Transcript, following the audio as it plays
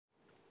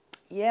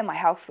yeah, my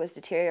health was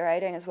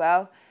deteriorating as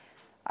well.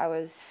 I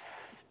was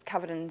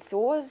covered in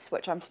sores,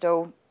 which I'm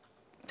still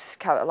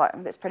covered, like,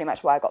 that's pretty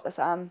much why I got this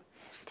arm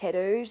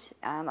tattooed.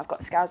 I've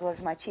got scars all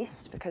over my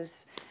chest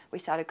because we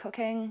started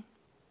cooking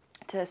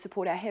to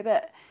support our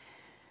habit.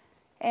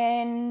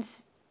 And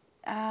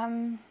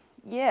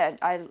yeah,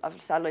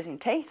 I've started losing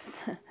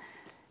teeth.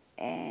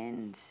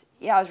 And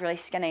yeah, I was really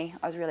skinny.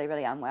 I was really,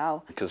 really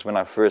unwell. Because when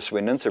I first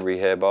went into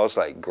rehab, I was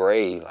like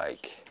grey,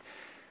 like,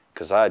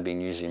 because I had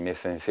been using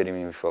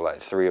methamphetamine for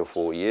like 3 or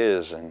 4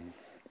 years, and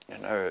you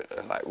know,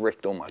 it like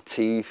wrecked all my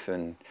teeth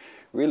and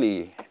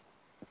really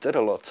did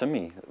a lot to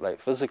me,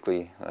 like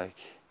physically. Like,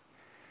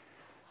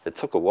 it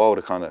took a while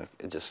to kind of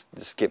just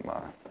get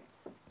my,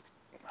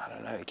 I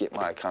don't know, get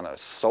my kind of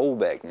soul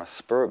back, my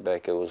spirit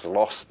back. It was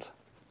lost.